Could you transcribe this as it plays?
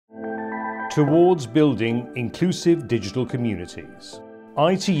towards building inclusive digital communities.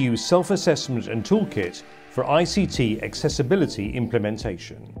 ITU Self-Assessment and Toolkit for ICT Accessibility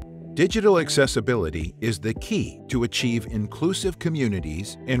Implementation. Digital accessibility is the key to achieve inclusive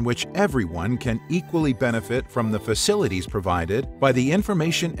communities in which everyone can equally benefit from the facilities provided by the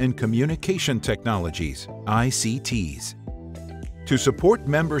Information and Communication Technologies, ICTs. To support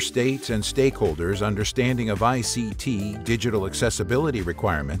member states and stakeholders' understanding of ICT digital accessibility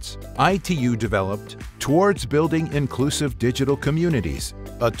requirements, ITU developed Towards Building Inclusive Digital Communities,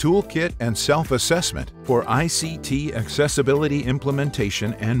 a toolkit and self-assessment for ICT accessibility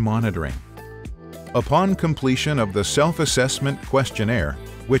implementation and monitoring. Upon completion of the self-assessment questionnaire,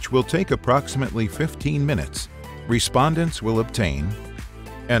 which will take approximately 15 minutes, respondents will obtain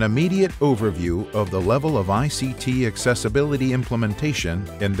an immediate overview of the level of ICT accessibility implementation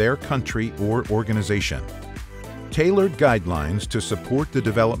in their country or organization, tailored guidelines to support the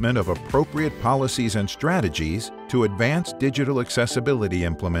development of appropriate policies and strategies to advance digital accessibility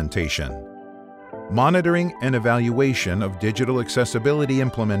implementation, monitoring and evaluation of digital accessibility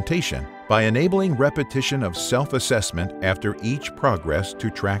implementation by enabling repetition of self-assessment after each progress to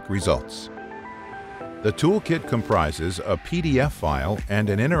track results. The toolkit comprises a PDF file and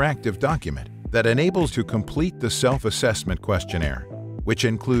an interactive document that enables to complete the self-assessment questionnaire, which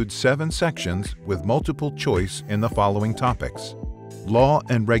includes 7 sections with multiple choice in the following topics: law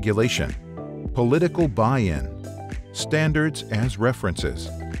and regulation, political buy-in, standards as references,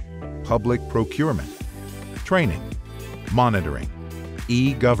 public procurement, training, monitoring,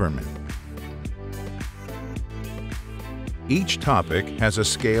 e-government. Each topic has a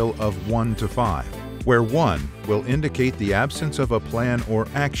scale of 1 to 5. Where 1 will indicate the absence of a plan or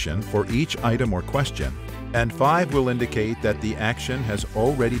action for each item or question, and 5 will indicate that the action has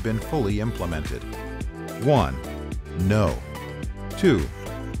already been fully implemented. 1. No. 2.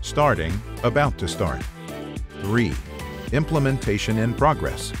 Starting, about to start. 3. Implementation in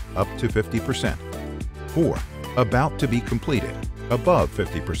progress, up to 50%. 4. About to be completed, above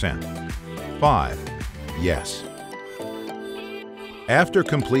 50%. 5. Yes. After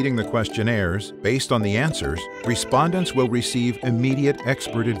completing the questionnaires, based on the answers, respondents will receive immediate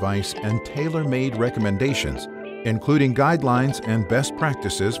expert advice and tailor-made recommendations, including guidelines and best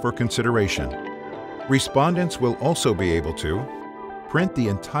practices for consideration. Respondents will also be able to print the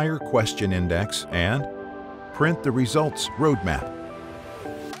entire question index and print the results roadmap.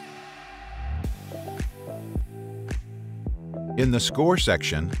 In the score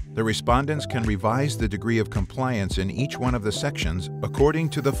section, the respondents can revise the degree of compliance in each one of the sections according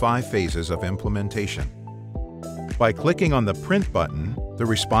to the 5 phases of implementation. By clicking on the Print button, the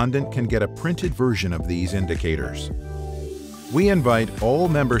respondent can get a printed version of these indicators. We invite all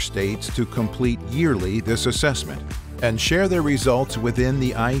member states to complete yearly this assessment and share their results within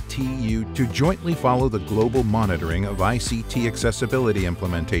the ITU to jointly follow the global monitoring of ICT accessibility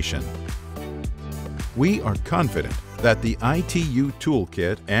implementation. We are confident that the ITU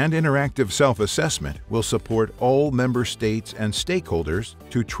Toolkit and Interactive Self-Assessment will support all member states and stakeholders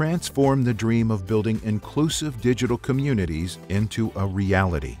to transform the dream of building inclusive digital communities into a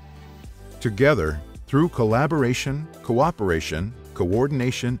reality. Together, through collaboration, cooperation,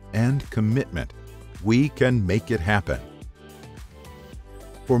 coordination, and commitment, we can make it happen.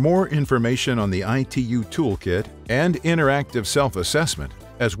 For more information on the ITU Toolkit and Interactive Self-Assessment,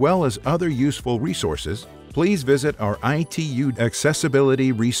 as well as other useful resources, please visit our ITU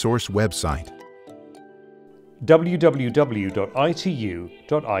Accessibility Resource website. www.itu.int